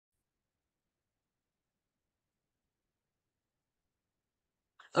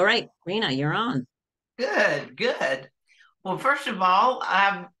All right, Rena, you're on. Good, good. Well, first of all,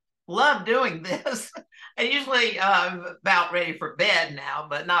 I love doing this. I usually about ready for bed now,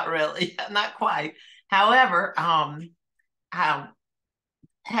 but not really, not quite. However, I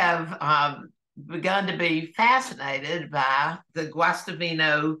have begun to be fascinated by the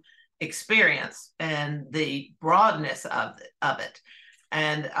Guastavino experience and the broadness of it.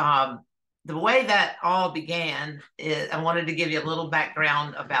 And the way that all began is I wanted to give you a little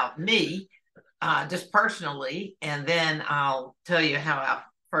background about me, just personally, and then I'll tell you how I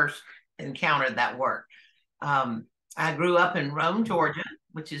first encountered that work. I grew up in Rome, Georgia,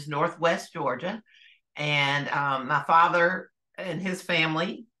 which is northwest Georgia, and my father and his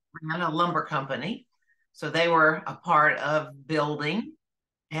family ran a lumber company, so they were a part of building.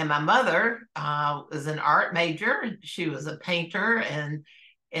 And my mother was an art major. She was a painter, and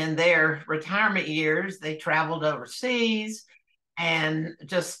in their retirement years, they traveled overseas and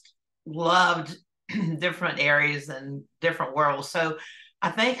just loved different areas and different worlds. So I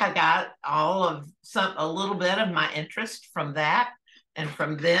think I got a little bit of my interest from that and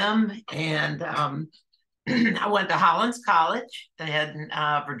from them. And I went to Hollins College in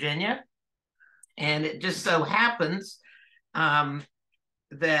Virginia, and it just so happens um,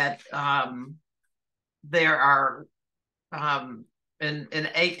 that there are in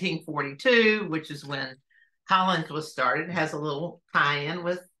 1842, which is when Holland was started, has a little tie-in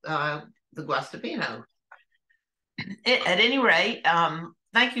with the Guastavino. At any rate,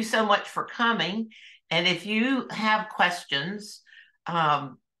 thank you so much for coming. And if you have questions,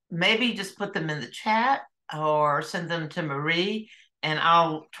 maybe just put them in the chat or send them to Marie, and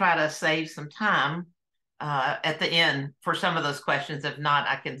I'll try to save some time at the end for some of those questions. If not,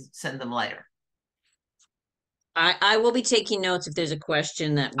 I can send them later. I will be taking notes if there's a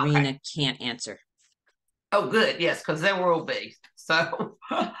question that Okay. Rena can't answer. Oh, good. Yes, because there will be. So,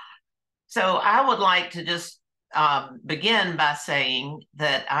 so I would like to just begin by saying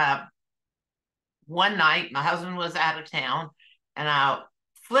that one night my husband was out of town, and I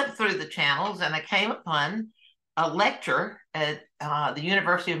flipped through the channels and I came upon a lecture at the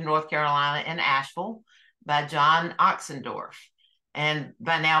University of North Carolina in Asheville by John Oxendorf. And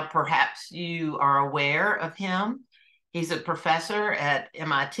by now, perhaps you are aware of him. He's a professor at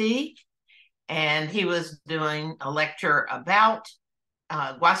MIT, and he was doing a lecture about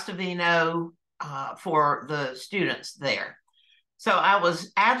Guastavino for the students there. So I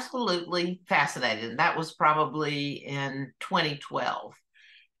was absolutely fascinated. That was probably in 2012.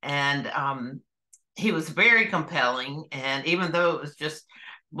 And he was very compelling. And even though it was just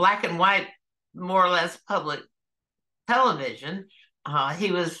black and white, more or less public television,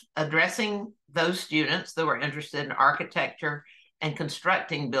 he was addressing those students that were interested in architecture and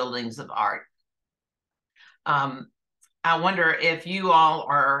constructing buildings of art. Um, I wonder if you all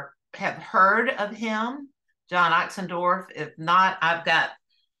have heard of him, John Oxendorf. If not, I've got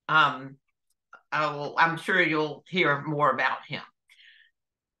I'm sure you'll hear more about him.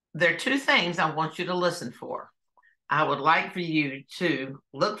 There are two things I want you to listen for. I would like for you to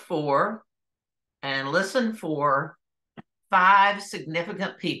look for and listen for five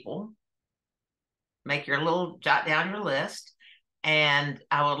significant people. Make your little jot down your list. And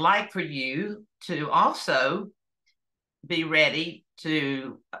I would like for you to also be ready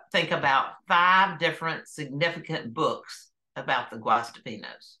to think about five different significant books about the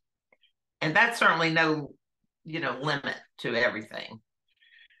Guastavinos. And that's certainly no, limit to everything.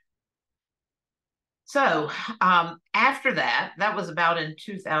 So after that, that was about in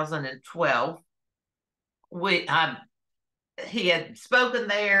 2012. We he had spoken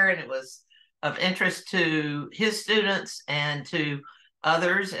there, and it was of interest to his students and to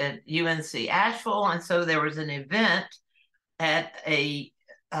others at UNC Asheville. And so there was an event at a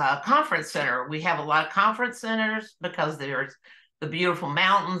conference center. We have a lot of conference centers because there's the beautiful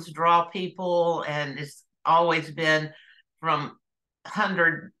mountains draw people, and it's always been from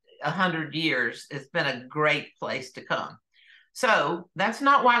 100 years. It's been a great place to come. So that's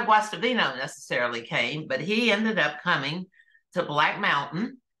not why Guastavino necessarily came, but he ended up coming to Black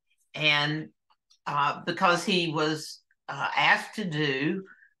Mountain, and because he was asked to do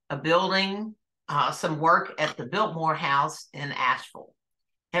a building, some work at the Biltmore House in Asheville.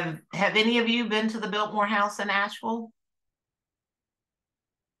 Have any of you been to the Biltmore House in Asheville?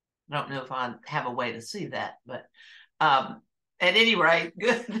 I don't know if I have a way to see that, but at any rate,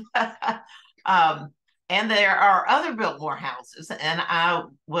 good. And there are other Biltmore houses, and I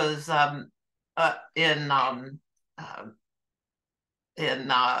was in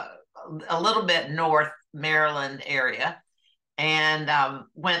a little bit north Maryland area, and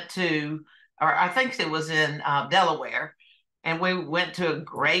went to, or I think it was in Delaware, And we went to a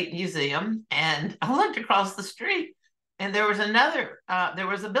great museum, and I looked across the street, and there was there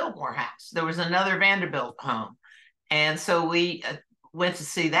was a Biltmore house. There was another Vanderbilt home. And so we went to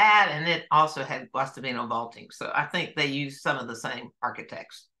see that, and it also had Guastavino vaulting. So I think they used some of the same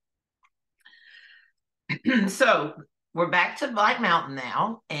architects. So we're back to Black Mountain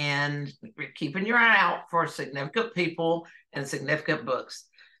now, and we're keeping your eye out for significant people and significant books.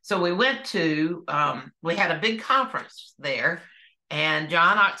 So we went to, we had a big conference there, and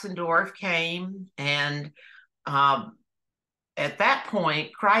John Oxendorf came, and at that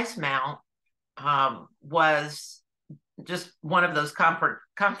point, Christ Mount was just one of those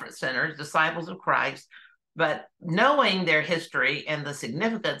conference centers, Disciples of Christ, but knowing their history and the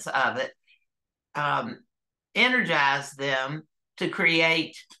significance of it, energized them to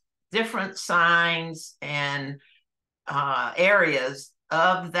create different signs and areas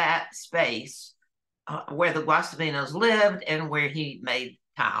of that space where the Guastavinos lived and where he made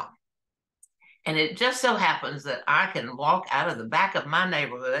tile. And it just so happens that I can walk out of the back of my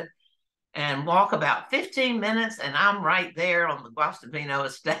neighborhood and walk about 15 minutes, and I'm right there on the Guastavino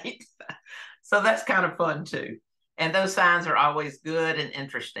estate. So that's kind of fun too. And those signs are always good and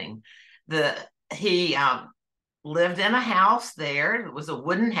interesting. He lived in a house there. It was a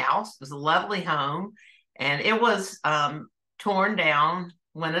wooden house. It was a lovely home. And it was torn down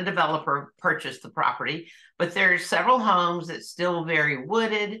when a developer purchased the property. But there's several homes that's still very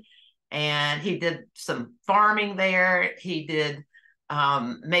wooded. And he did some farming there. He did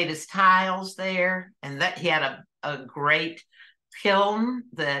made his tiles there. And that he had a great kiln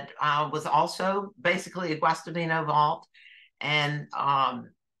that was also basically a Guastavino vault. And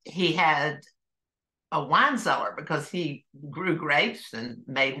he had a wine cellar because he grew grapes and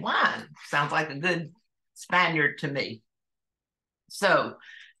made wine. Sounds like a good Spaniard to me. So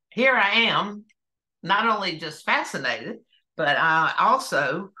here I am, not only just fascinated, but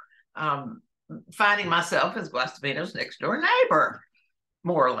also finding myself as Guastavino's next door neighbor,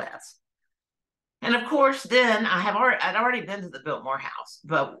 more or less. And of course, then I'd already been to the Biltmore house,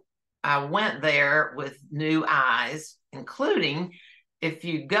 but I went there with new eyes, including if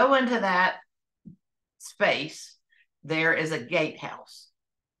you go into that space, there is a gatehouse.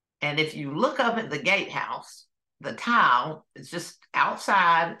 And if you look up at the gatehouse, the tile is just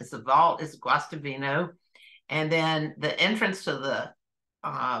outside. It's a vault, it's Guastavino. And then the entrance to the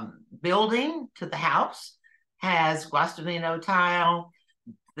building, to the house, has Guastavino tile.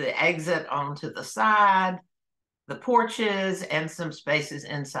 The exit onto the side, the porches, and some spaces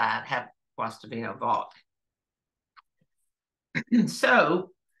inside have Guastavino vault.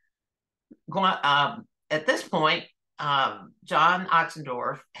 So at this point, John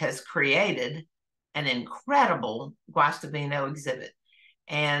Oxendorf has created an incredible Guastavino exhibit.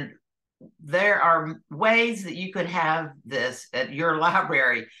 And there are ways that you could have this at your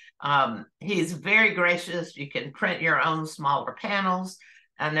library. He's very gracious. You can print your own smaller panels.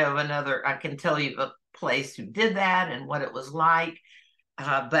 I know I can tell you a place who did that and what it was like.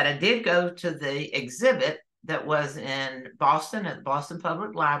 But I did go to the exhibit that was in Boston at the Boston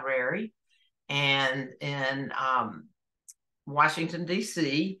Public Library and in Washington,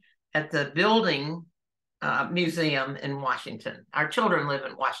 D.C. at the Building Museum in Washington. Our children live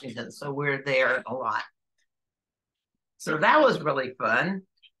in Washington, so we're there a lot. So that was really fun.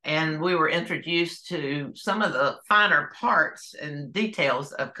 And we were introduced to some of the finer parts and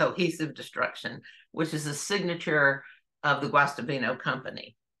details of cohesive destruction, which is a signature of the Guastavino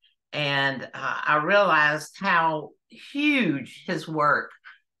Company. And I realized how huge his work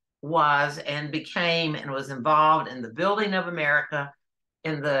was and became and was involved in the building of America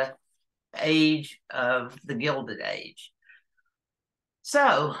in the age of the Gilded Age.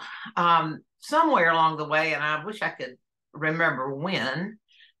 So somewhere along the way, and I wish I could remember when,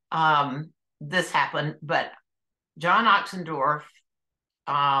 this happened, but John Oxendorf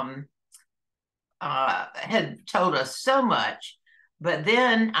had told us so much, but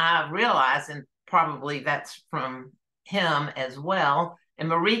then I realized, and probably that's from him as well, and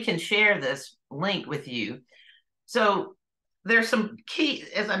Marie can share this link with you. So there's some key,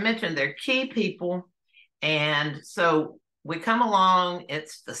 as I mentioned, they're key people. And so we come along,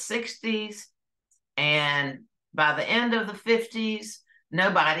 it's the 60s, and by the end of the 50s,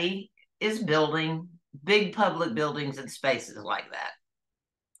 nobody is building big public buildings and spaces like that.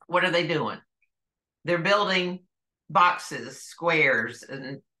 What are they doing? They're building boxes, squares,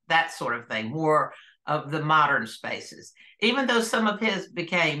 and that sort of thing, more of the modern spaces. Even though some of his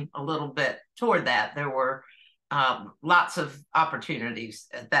became a little bit toward that, there were lots of opportunities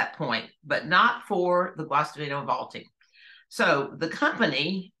at that point, but not for the Guastavino vaulting. So the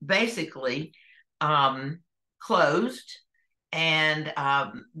company basically closed, And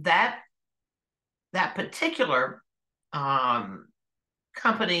that particular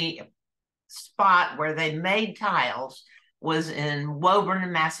company spot where they made tiles was in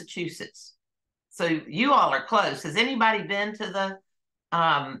Woburn, Massachusetts. So you all are close. Has anybody been to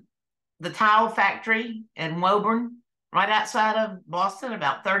the tile factory in Woburn, right outside of Boston?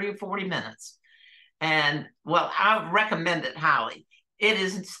 About 30 or 40 minutes. And well, I recommend it highly. It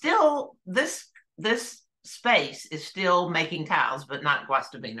is still this space is still making tiles, but not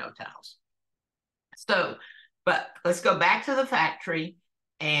Guastavino tiles. So, but let's go back to the factory,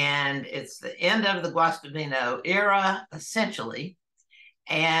 and it's the end of the Guastavino era, essentially.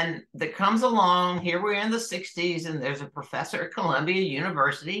 And that comes along, here we're in the 60s, and there's a professor at Columbia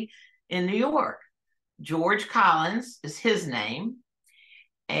University in New York. George Collins is his name.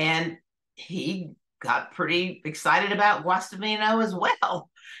 And he got pretty excited about Guastavino as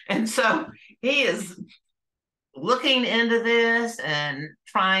well. And so he is looking into this and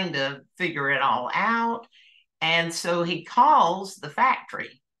trying to figure it all out. And so he calls the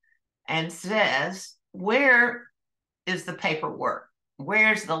factory and says, where is the paperwork?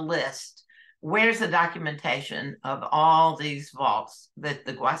 Where's the list? Where's the documentation of all these vaults that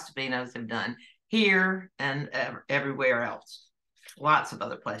the Guastavinos have done here and everywhere else? Lots of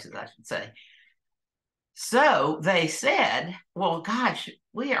other places, I should say. So they said, well, gosh,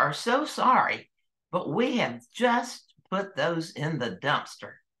 we are so sorry, but we have just put those in the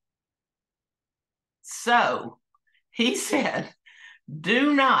dumpster. So he said,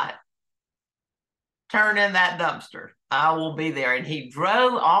 do not turn in that dumpster. I will be there. And he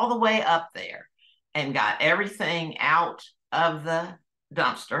drove all the way up there and got everything out of the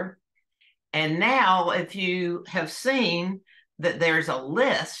dumpster. And now, if you have seen that there's a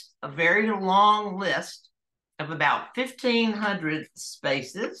list, a very long list of about 1,500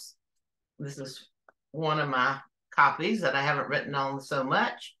 spaces. This is one of my copies that I haven't written on so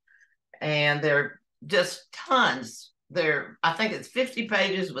much. And they're just tons. I think it's 50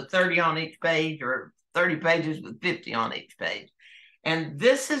 pages with 30 on each page, or 30 pages with 50 on each page. And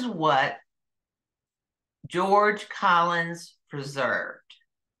this is what George Collins preserved.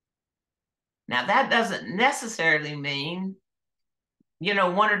 Now, that doesn't necessarily mean,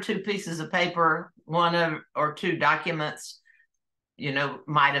 one or two pieces of paper, one or two documents,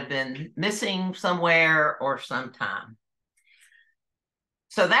 might have been missing somewhere or sometime.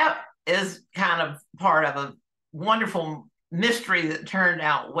 So that is kind of part of a wonderful mystery that turned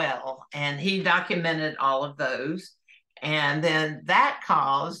out well. And he documented all of those. And then that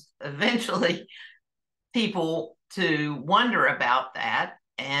caused eventually people to wonder about that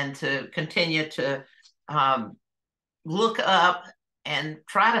and to continue to look up and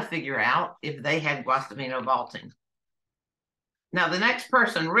try to figure out if they had Guastavino vaulting. Now, the next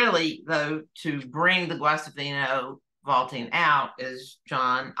person really, though, to bring the Guastavino vaulting out is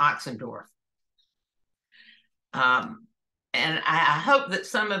John Oxendorf. And I hope that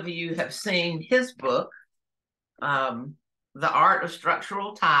some of you have seen his book, The Art of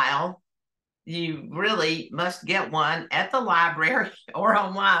Structural Tile. You really must get one at the library or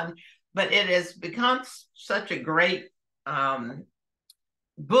online, but it has become such a great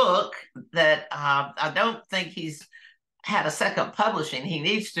book that I don't think he's had a second publishing. He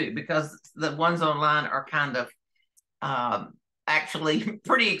needs to, because the ones online are kind of actually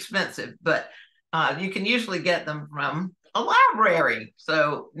pretty expensive, but you can usually get them from a library.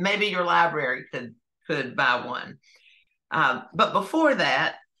 So maybe your library could buy one. But before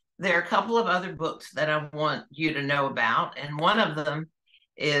that, there are a couple of other books that I want you to know about. And one of them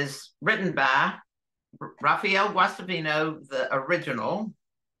is written by Rafael Guastavino, the original.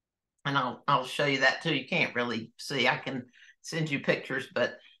 And I'll show you that too. You can't really see. I can send you pictures,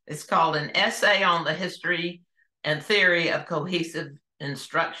 but it's called An Essay on the History and Theory of Cohesive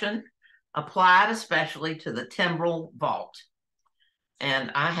Instruction, applied especially to the timbral vault.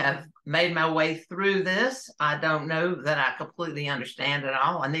 And I have made my way through this. I don't know that I completely understand it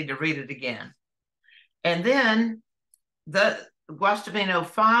all. I need to read it again. And then the Guastavino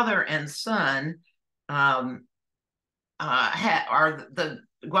father and son are the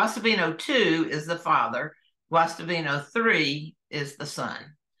Guastavino 2 is the father, Guastavino 3 is the son.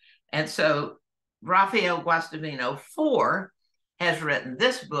 And so Rafael Guastavino 4 has written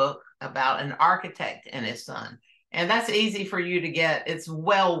this book about an architect and his son. And that's easy for you to get. It's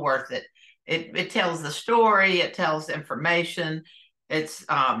well worth it. It tells the story, it tells information. It's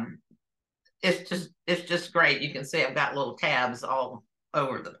just great. You can see I've got little tabs all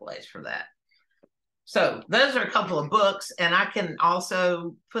over the place for that. So those are a couple of books, and I can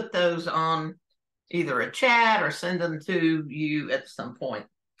also put those on either a chat or send them to you at some point.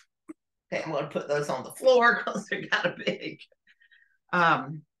 Okay, I'm going to put those on the floor because they're kind of big.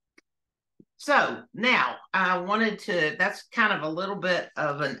 So now I wanted to, that's kind of a little bit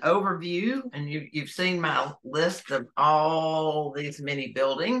of an overview, and you've seen my list of all these many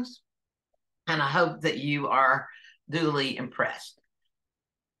buildings, and I hope that you are duly impressed.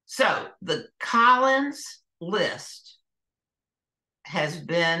 So the Collins list has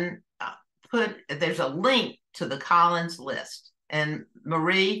been there's a link to the Collins list, and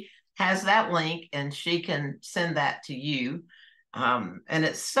Marie has that link and she can send that to you. And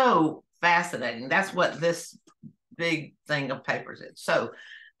it's so fascinating. That's what this big thing of papers is. So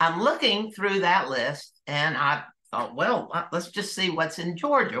I'm looking through that list and I thought, well, let's just see what's in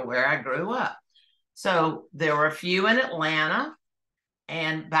Georgia where I grew up. So there were a few in Atlanta,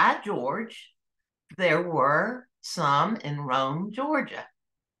 and by George, there were some in Rome, Georgia,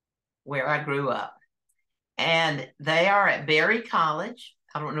 where I grew up. And they are at Berry College.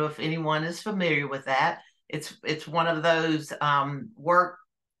 I don't know if anyone is familiar with that. It's one of those work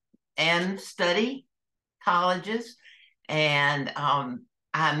and study colleges. And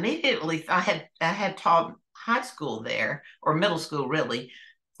I immediately I had taught high school there, or middle school really,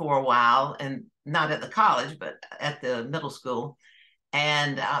 for a while, and not at the college, but at the middle school.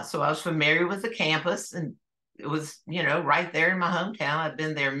 And so I was familiar with the campus, and it was, right there in my hometown. I've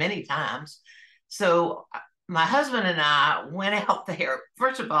been there many times. So my husband and I went out there.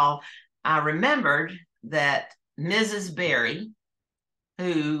 First of all, I remembered that Mrs. Berry,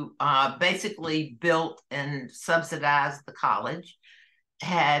 who basically built and subsidized the college,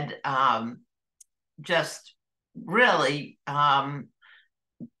 had just really gotten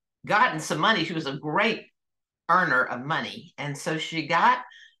some money. She was a great earner of money. And so she got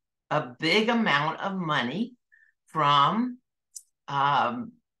a big amount of money from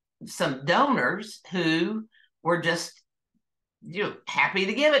some donors who were just happy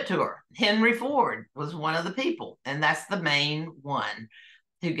to give it to her. Henry Ford was one of the people, and that's the main one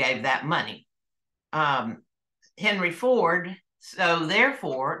who gave that money. Henry Ford, so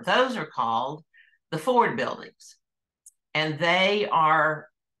therefore those are called the Ford buildings, and they are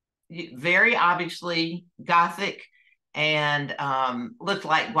very obviously Gothic and looked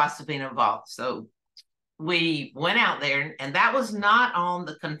like Guastavino vaults. So we went out there, and that was not on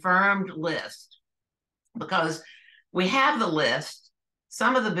the confirmed list because we have the list.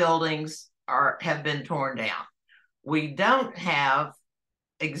 Some of the buildings have been torn down. We don't have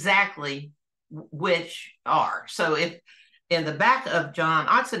exactly which are. So if in the back of John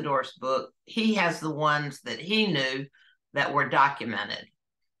Oxendorf's book, he has the ones that he knew that were documented.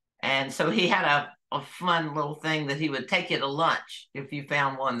 And so he had a fun little thing that he would take you to lunch if you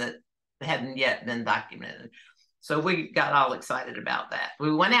found one that hadn't yet been documented. So we got all excited about that.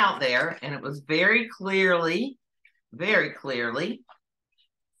 We went out there, and it was very clearly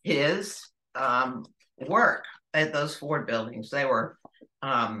his work at those Ford buildings. They were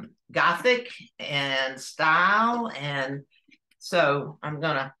Gothic and style. And so I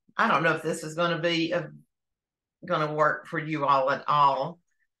don't know if this is going to be going to work for you all at all.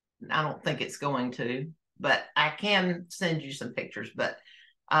 I don't think it's going to, but I can send you some pictures. But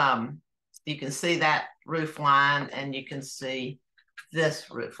you can see that roof line, and you can see this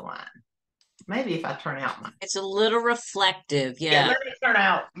roof line. Maybe if I turn out my... It's a little reflective, Yeah, let me turn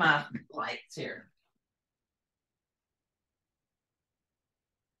out my lights here.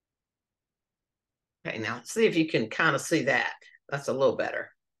 Okay, now see if you can kind of see that. That's a little better.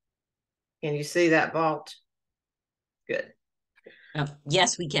 Can you see that vault? Good.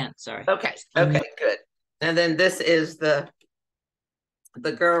 Yes, we can. Sorry. Okay, good. And then this is the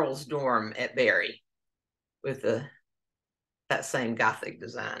girls' dorm at Berry with that same Gothic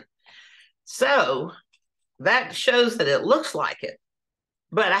design. So that shows that it looks like it,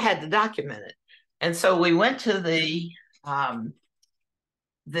 but I had to document it. And so we went to the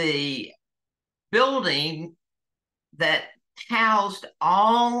building that housed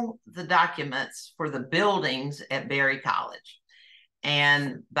all the documents for the buildings at Berry College.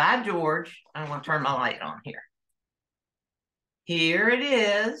 And by George, I'm going to turn my light on here. Here it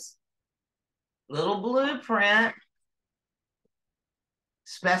is, little blueprint,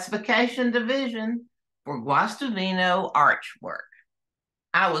 specification division for Guastavino archwork.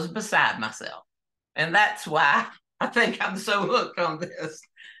 I was beside myself. And that's why I think I'm so hooked on this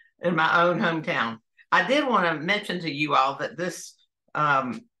in my own hometown. I did want to mention to you all that this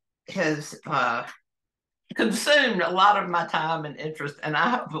has consumed a lot of my time and interest, and I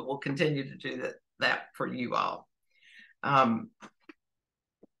hope it will continue to do that for you all.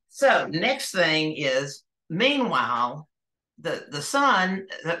 So next thing is, meanwhile, the son,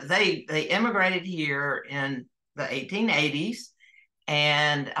 they immigrated here in the 1880s,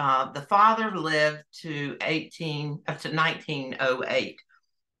 And the father lived up to 1908.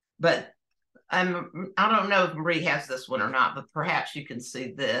 But I don't know if Marie has this one or not, but perhaps you can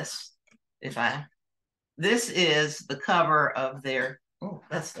see this. This is the cover of their, oh,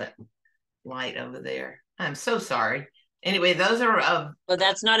 that's that light over there. I'm so sorry. Anyway, those are of, Well,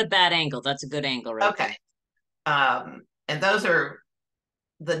 that's not a bad angle. That's a good angle right okay. there. And those are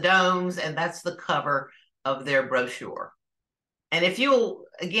the domes, and that's the cover of their brochure. And if you'll,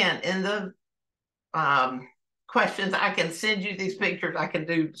 again, in the questions, I can send you these pictures. I can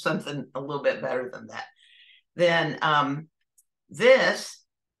do something a little bit better than that. Then this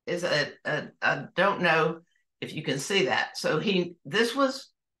is I don't know if you can see that. So this was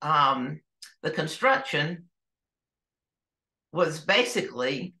the construction was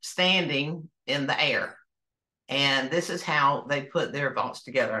basically standing in the air. And this is how they put their vaults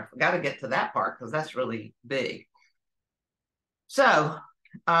together. I forgot to get to that part because that's really big. So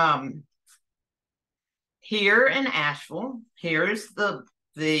here in Asheville, here's the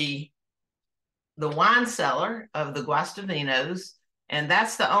wine cellar of the Guastavinos, and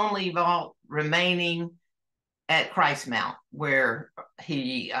that's the only vault remaining at Christmount where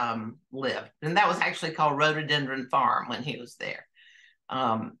he lived. And that was actually called Rhododendron Farm when he was there.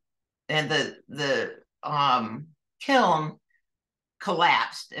 And the kiln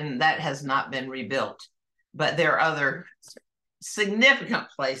collapsed, and that has not been rebuilt. But there are other significant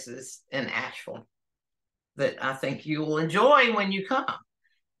places in Asheville that I think you will enjoy when you come.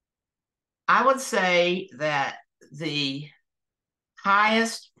 I would say that the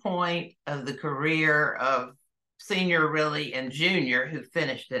highest point of the career of senior, really, and junior who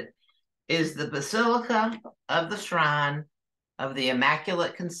finished it is the Basilica of the Shrine of the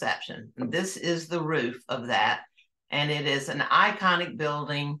Immaculate Conception. And this is the roof of that. And it is an iconic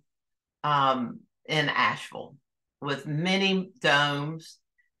building in Asheville with many domes.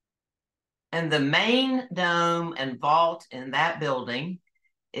 And the main dome and vault in that building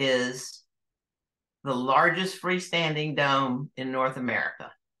is the largest freestanding dome in North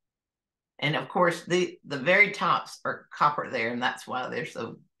America. And of course, the very tops are copper there, and that's why they're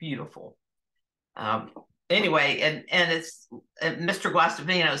so beautiful. Anyway, and it's Mr.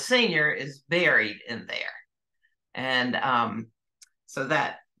 Guastavino Sr. is buried in there. And so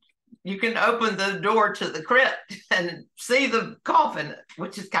that you can open the door to the crypt and see the coffin,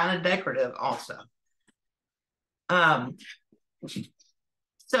 which is kind of decorative also.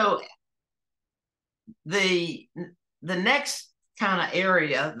 So the next kind of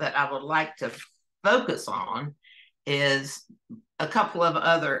area that I would like to focus on is a couple of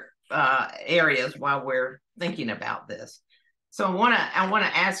other areas while we're thinking about this. So I want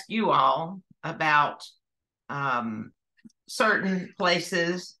to ask you all about certain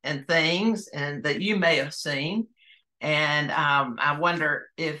places and things and that you may have seen. And I wonder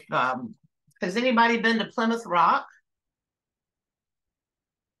if has anybody been to Plymouth Rock?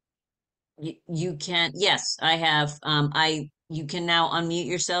 You can, yes, I have. You can now unmute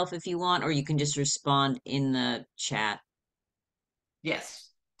yourself if you want, or you can just respond in the chat. Yes,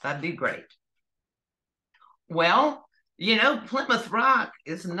 that'd be great. Well, Plymouth Rock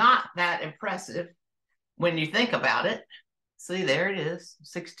is not that impressive when you think about it. See, there it is,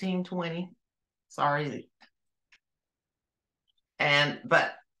 1620. Sorry.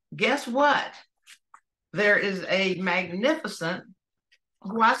 But guess what? There is a magnificent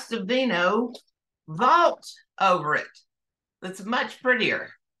Guastavino vault over it that's much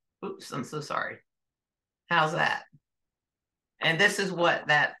prettier. Oops, I'm so sorry. How's that? And this is what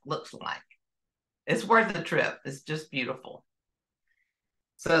that looks like. It's worth the trip. It's just beautiful.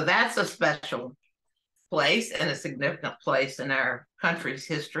 So that's a special place and a significant place in our country's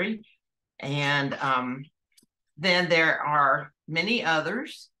history. And then there are many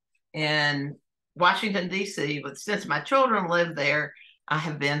others in Washington, D.C., but since my children live there, I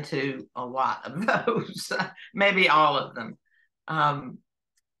have been to a lot of those, maybe all of them.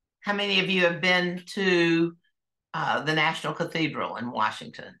 How many of you have been to the National Cathedral in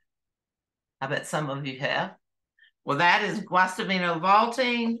Washington? I bet some of you have. Well, that is Guastavino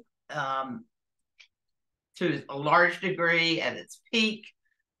vaulting to a large degree at its peak.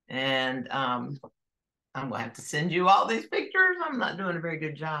 And I'm going to have to send you all these pictures. I'm not doing a very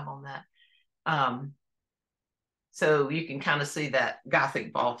good job on that. So you can kind of see that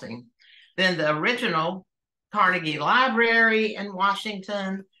Gothic vaulting. Then the original Carnegie Library in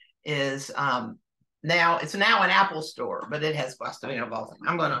Washington is now an Apple store, but it has Guastavino vaulting.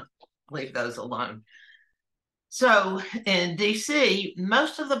 I'm going to leave those alone. So in DC,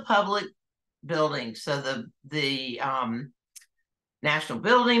 most of the public buildings, so the National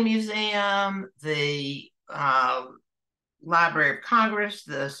Building Museum, the Library of Congress,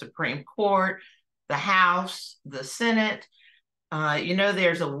 the Supreme Court, the House, the Senate.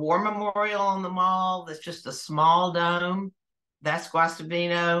 There's a war memorial on the mall that's just a small dome. That's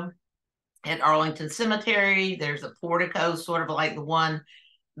Guastavino. At Arlington Cemetery, there's a portico, sort of like the one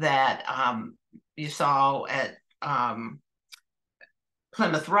that you saw at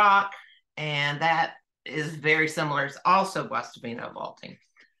Plymouth Rock, and that is very similar. It's also Guastavino vaulting.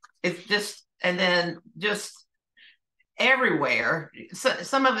 It's just, and then just everywhere. So,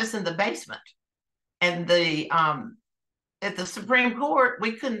 some of it's in the basement, and the at the Supreme Court,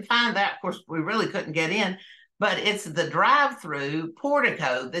 we couldn't find that. Of course, we really couldn't get in, but it's the drive-through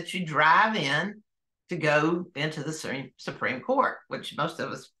portico that you drive in to go into the Supreme Court, which most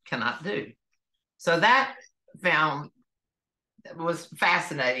of us cannot do. So that was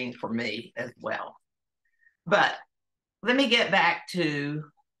fascinating for me as well. But let me get back to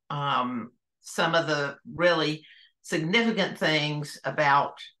some of the really significant things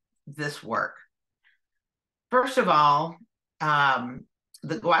about this work. First of all, Mr.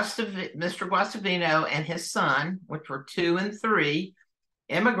 Guastavino and his son, which were 2 and 3,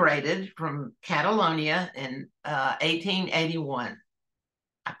 immigrated from Catalonia in 1881.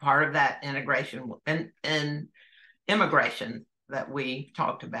 A part of that integration and immigration that we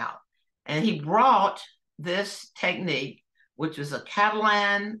talked about. And he brought this technique, which is a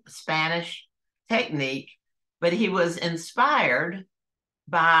Catalan Spanish technique, but he was inspired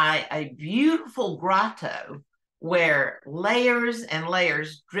by a beautiful grotto where layers and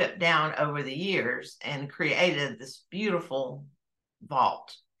layers dripped down over the years and created this beautiful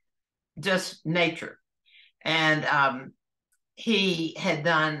vault, just nature. And he had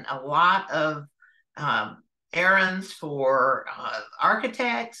done a lot of errands for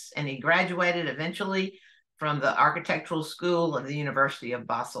architects, and he graduated eventually from the architectural school of the University of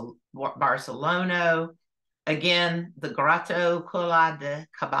Barcelona. Again, the Grotto Colla de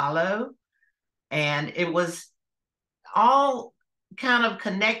Caballo, and it was all kind of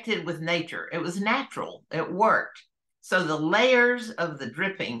connected with nature. It was natural. It worked. So the layers of the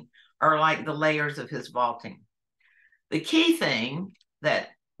dripping are like the layers of his vaulting. The key thing that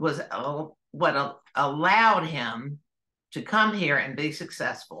was what allowed him to come here and be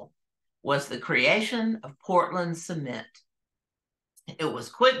successful was the creation of Portland cement. It was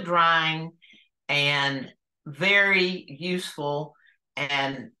quick drying and very useful,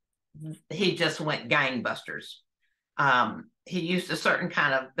 and he just went gangbusters. He used a certain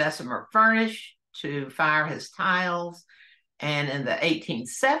kind of Bessemer furnish to fire his tiles, and in the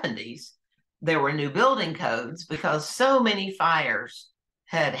 1870s, there were new building codes because so many fires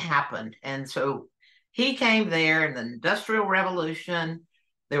had happened. And so he came there in the Industrial Revolution.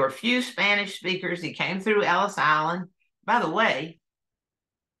 There were few Spanish speakers. He came through Ellis Island. By the way,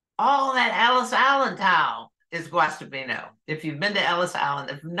 all that Ellis Island tile is Guastavino. If you've been to Ellis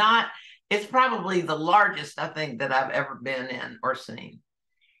Island, if not, it's probably the largest, I think, that I've ever been in or seen.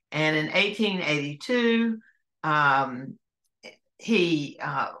 And in 1882, he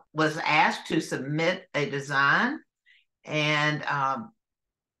was asked to submit a design, and I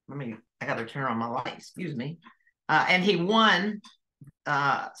got to turn on my light, excuse me. And he won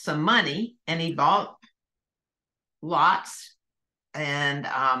some money, and he bought lots and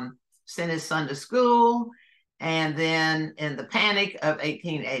sent his son to school. And then in the panic of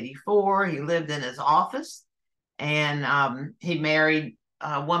 1884, he lived in his office, and he married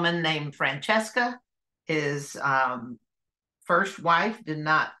a woman named Francesca. His first wife did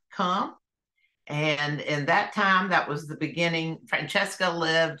not come. And in that time, that was the beginning. Francesca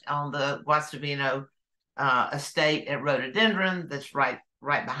lived on the Guastavino estate at Rhododendron that's right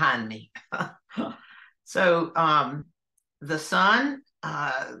behind me. So the son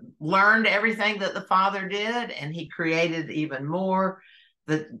learned everything that the father did, and he created even more,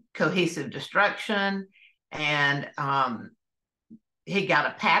 the cohesive destruction. And he got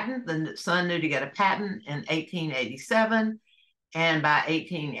a patent. The son knew to get a patent in 1887. And by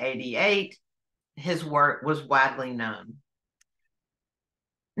 1888, his work was widely known.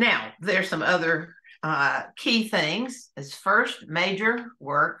 Now, there's some other key things. His first major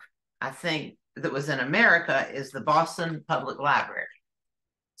work, I think, that was in America is the Boston Public Library.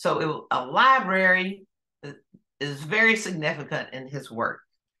 So a library is very significant in his work.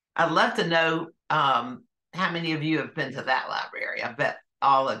 I'd love to know how many of you have been to that library. I bet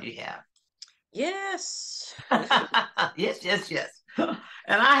all of you have. Yes. Yes. And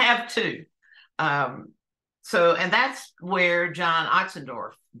I have too. And that's where John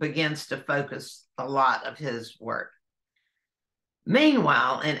Oxendorf begins to focus a lot of his work.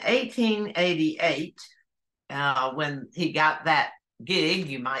 Meanwhile, in 1888, when he got that gig,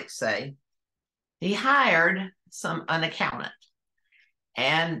 you might say, he hired an accountant.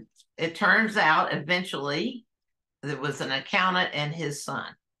 And it turns out eventually there was an accountant and his son.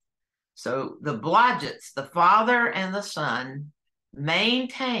 So the Blodgetts, the father and the son,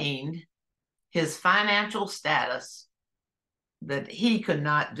 maintained his financial status that he could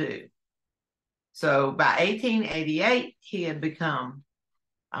not do. So by 1888, he had become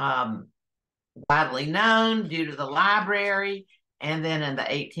widely known due to the library. And then in the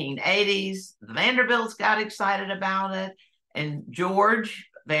 1880s, the Vanderbilts got excited about it. And George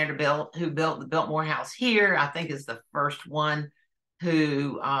Vanderbilt, who built the Biltmore House here, I think is the first one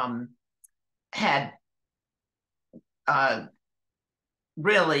who had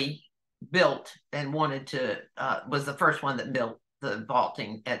really built and wanted to, was the first one that built the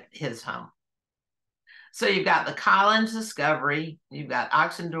vaulting at his home. So you've got the Collins discovery, you've got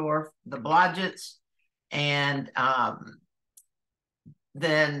Oxendorf, the Blodgetts, and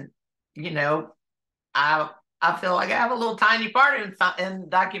then, you know, I feel like I have a little tiny part in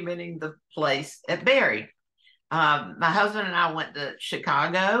documenting the place at Berry. My husband and I went to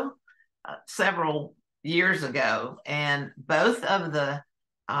Chicago several years ago, and both of the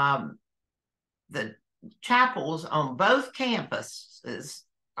chapels on both campuses,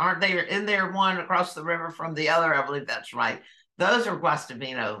 aren't they in there, one across the river from the other? I believe that's right. Those are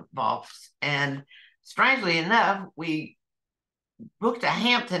Guastavino vaults. And strangely enough, we booked a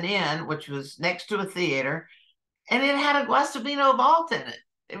Hampton Inn, which was next to a theater, and it had a Guastavino vault in it.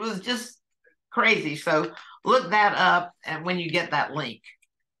 It was just crazy. So look that up, and when you get that link.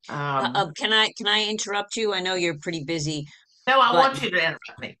 Can I interrupt you? I know you're pretty busy, No, I but want you to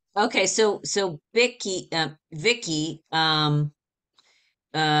interrupt me. okay. So Vicky,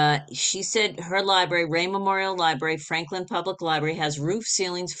 she said her library, Ray Memorial Library, Franklin Public Library, has roof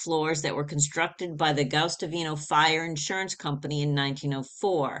ceilings, floors that were constructed by the Guastavino Fire Insurance Company in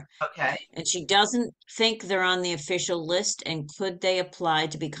 1904. Okay. And she doesn't think they're on the official list, and could they apply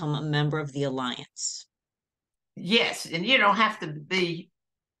to become a member of the Alliance? Yes, and you don't have to be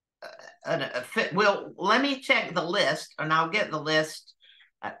well, let me check the list, and I'll get the list.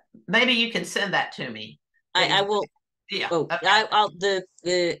 Maybe you can send that to me. I will. Yeah. Oh, Okay. I'll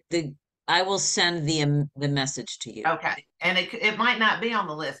I will send the message to you. Okay. And it might not be on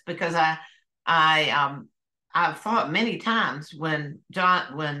the list because I've thought many times when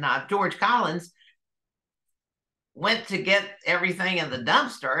George Collins went to get everything in the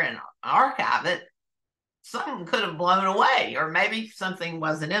dumpster and archive it, something could have blown away, or maybe something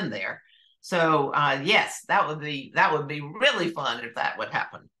wasn't in there. So yes, that would be really fun if that would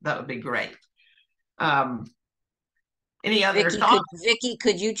happen. That would be great. Any other thoughts? Vicky,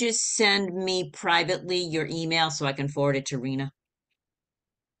 could you just send me privately your email so I can forward it to Rena?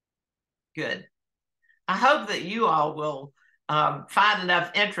 Good. I hope that you all will find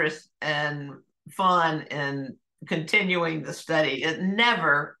enough interest and fun in continuing the study. It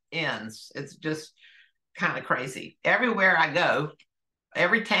never ends. It's just kind of crazy. Everywhere I go,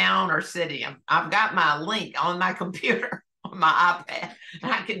 every town or city, I've got my link on my computer, on my iPad,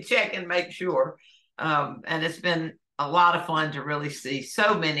 and I can check and make sure. And it's been a lot of fun to really see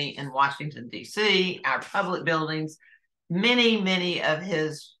so many in Washington, D.C., our public buildings. Many of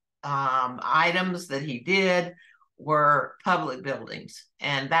his items that he did were public buildings,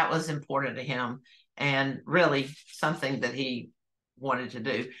 and that was important to him, and really something that he wanted to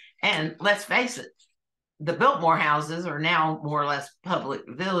do. And let's face it, the Biltmore houses are now more or less public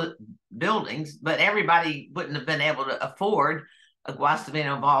buildings, but everybody wouldn't have been able to afford a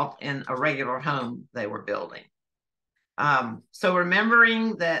Guastavino vault in a regular home they were building. So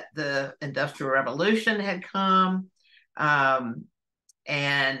remembering that the Industrial Revolution had come,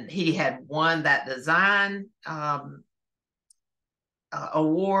 and he had won that design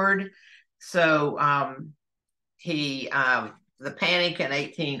award. So the panic in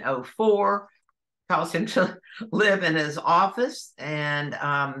 1804 caused him to live in his office, and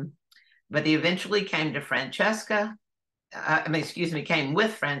but he eventually came to Francesca. Came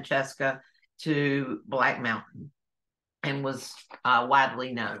with Francesca to Black Mountain, and was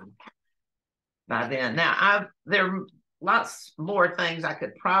widely known by then. Now, there are lots more things I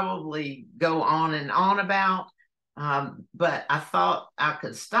could probably go on and on about, but I thought I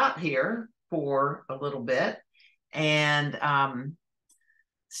could stop here for a little bit and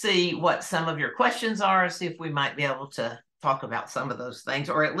see what some of your questions are, see if we might be able to talk about some of those things,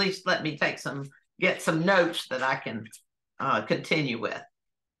 or at least let me get some notes that I can continue with.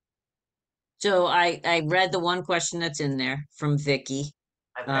 So I read the one question that's in there from Vicky,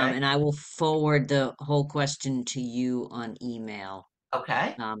 Okay. and I will forward the whole question to you on email.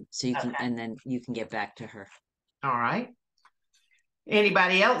 Okay. So you can, and then you can get back to her. All right.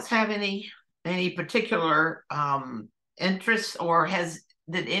 Anybody else have any any particular interests, or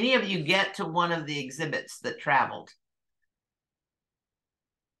did any of you get to one of the exhibits that traveled?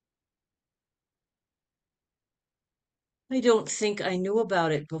 I don't think I knew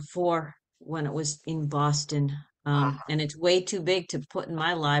about it before when it was in Boston. And it's way too big to put in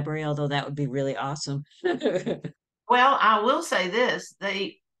my library, although that would be really awesome. Well, I will say this: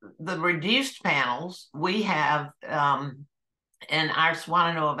 the reduced panels we have in our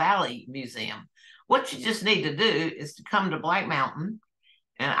Swannanoa Valley Museum. What you just need to do is to come to Black Mountain,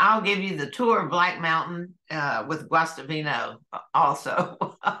 and I'll give you the tour of Black Mountain with Guastavino also.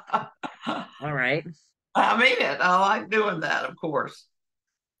 All right. I mean it. I like doing that, of course.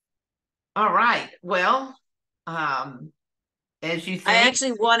 All right. Well, um, as you I think,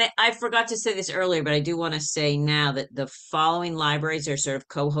 actually I forgot to say this earlier, but I do want to say now that the following libraries are sort of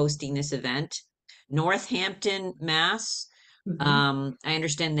co-hosting this event. Northampton, Mass. mhm, I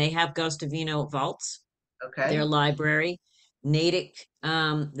understand they have Guastavino vaults, their okay. library. Natick,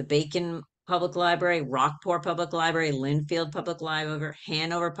 the Bacon Public Library, Rockport Public Library, Linfield Public Library,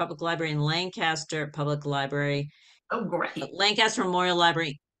 Hanover Public Library, and Lancaster Public Library, Oh, great. Lancaster Memorial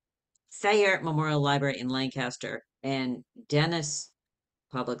Library, Fayette Memorial Library in Lancaster, and Dennis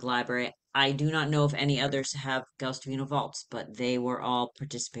Public Library. I do not know if any others have Guastavino vaults, but they were all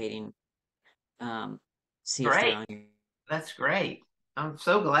participating. See if they're Great. on your. That's great. I'm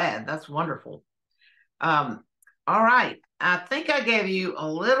so glad. That's wonderful. Um, all right. I think I gave you a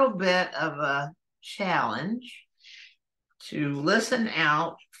little bit of a challenge to listen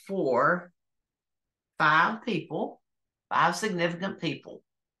out for five people, five significant people.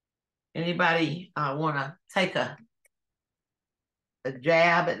 Anybody want to take a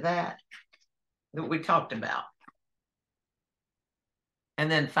jab at that we talked about? And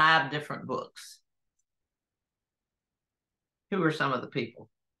then five different books. Who are some of the people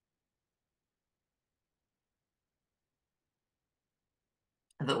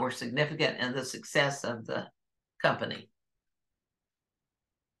that were significant in the success of the company?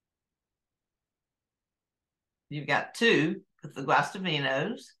 You've got two with the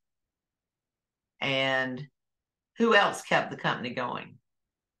Guastavinos, and who else kept the company going?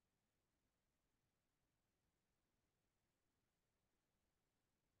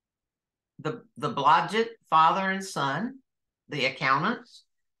 The Blodgett father and son, the accountants.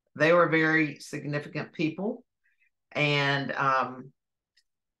 They were very significant people. And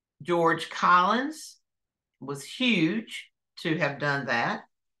George Collins was huge to have done that.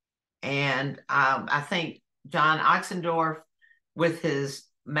 And I think John Oxendorf, with his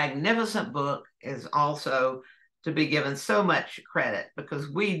magnificent book, is also to be given so much credit because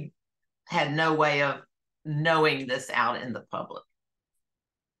we had no way of knowing this out in the public.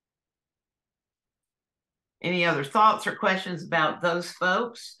 Any other thoughts or questions about those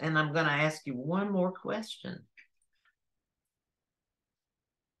folks? And I'm going to ask you one more question.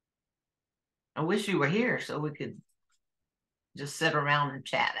 I wish you were here so we could just sit around and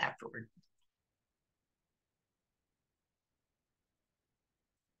chat afterward.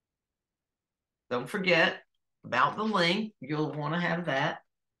 Don't forget about the link. You'll want to have that.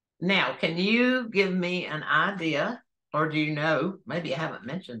 Now, can you give me an idea, or do you know, maybe I haven't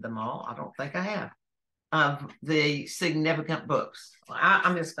mentioned them all, I don't think I have, of the significant books?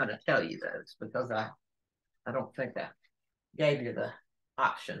 I'm just going to tell you those because I don't think I gave you the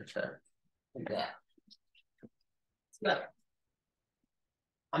option to do that. So,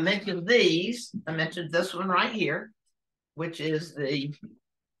 I mentioned these. I mentioned this one right here, which is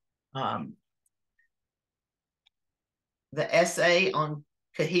um, the essay on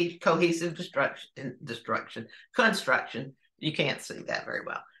cohesive construction. You can't see that very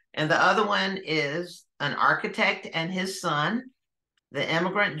well. And the other one is An Architect and His Son, The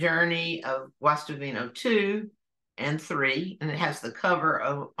Immigrant Journey of Guastavino 2 and 3, and it has the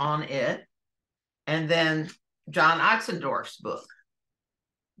cover on it. And then John Oxendorf's book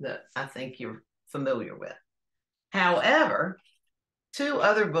that I think you're familiar with. However, two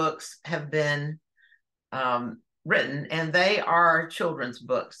other books have been written, and they are children's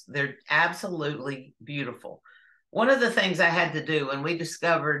books. They're absolutely beautiful. One of the things I had to do when we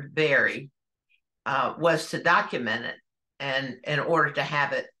discovered Barry was to document it, and in order to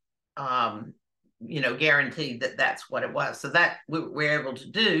have it, guaranteed that that's what it was. So that we're able to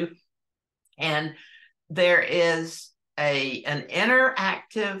do. And there is an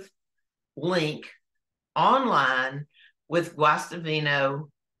interactive link online with Guastavino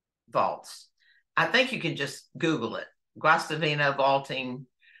vaults. I think you can just Google it, Guastavino vaulting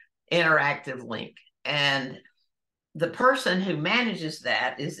interactive link. And the person who manages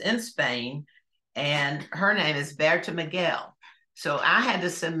that is in Spain, and her name is Berta Miguel. So I had to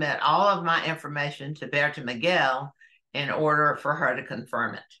submit all of my information to Berta Miguel in order for her to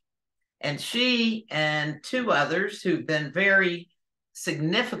confirm it. And she and two others who've been very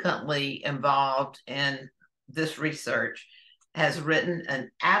significantly involved in this research has written an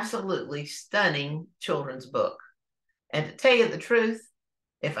absolutely stunning children's book. And to tell you the truth,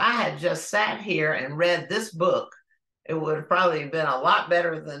 if I had just sat here and read this book, it would have probably been a lot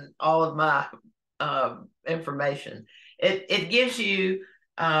better than all of my information. It gives you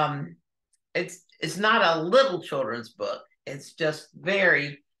it's not a little children's book. It's just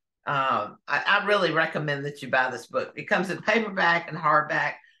very. I really recommend that you buy this book. It comes in paperback and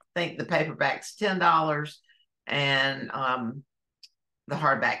hardback. I think the paperback's $10 and the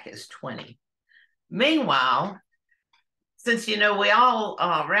hardback is $20. Meanwhile, since we all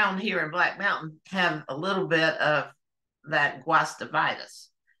around here in Black Mountain have a little bit of that guastavitis,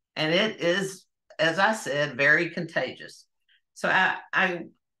 and it is, as I said, very contagious. So I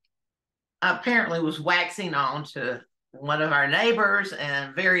apparently was waxing on to one of our neighbors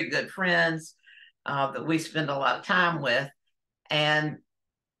and very good friends that we spend a lot of time with, and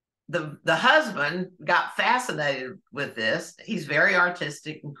the husband got fascinated with this. He's very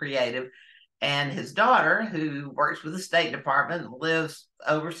artistic and creative, and his daughter, who works with the State Department and lives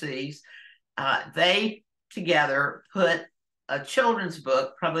overseas, they together put a children's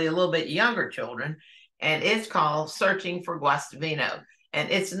book, probably a little bit younger children, and it's called Searching for Guastavino.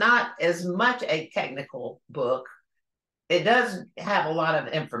 And it's not as much a technical book. It does have a lot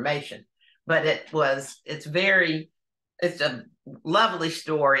of information, but it's a lovely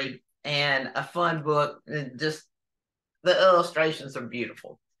story and a fun book. And just the illustrations are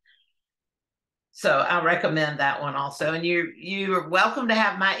beautiful. So I recommend that one also. And you're welcome to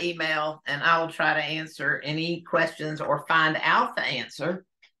have my email, and I will try to answer any questions or find out the answer,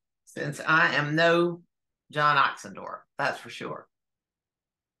 since I am no John Oxendorf, that's for sure.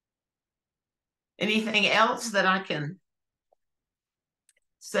 Anything else that I can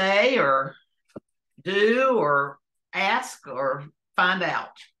say or do or ask or find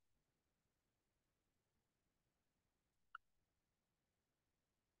out?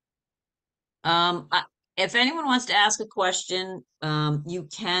 If anyone wants to ask a question, you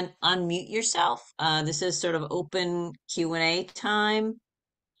can unmute yourself. This is sort of open Q&A time.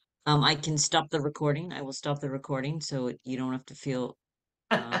 I can stop the recording. I will stop the recording so you don't have to feel,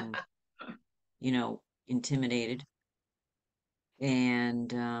 um, intimidated.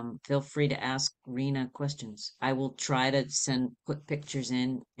 And feel free to ask Rena questions. I will try to put pictures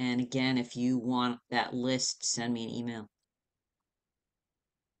in. And again, if you want that list, send me an email.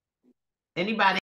 Anybody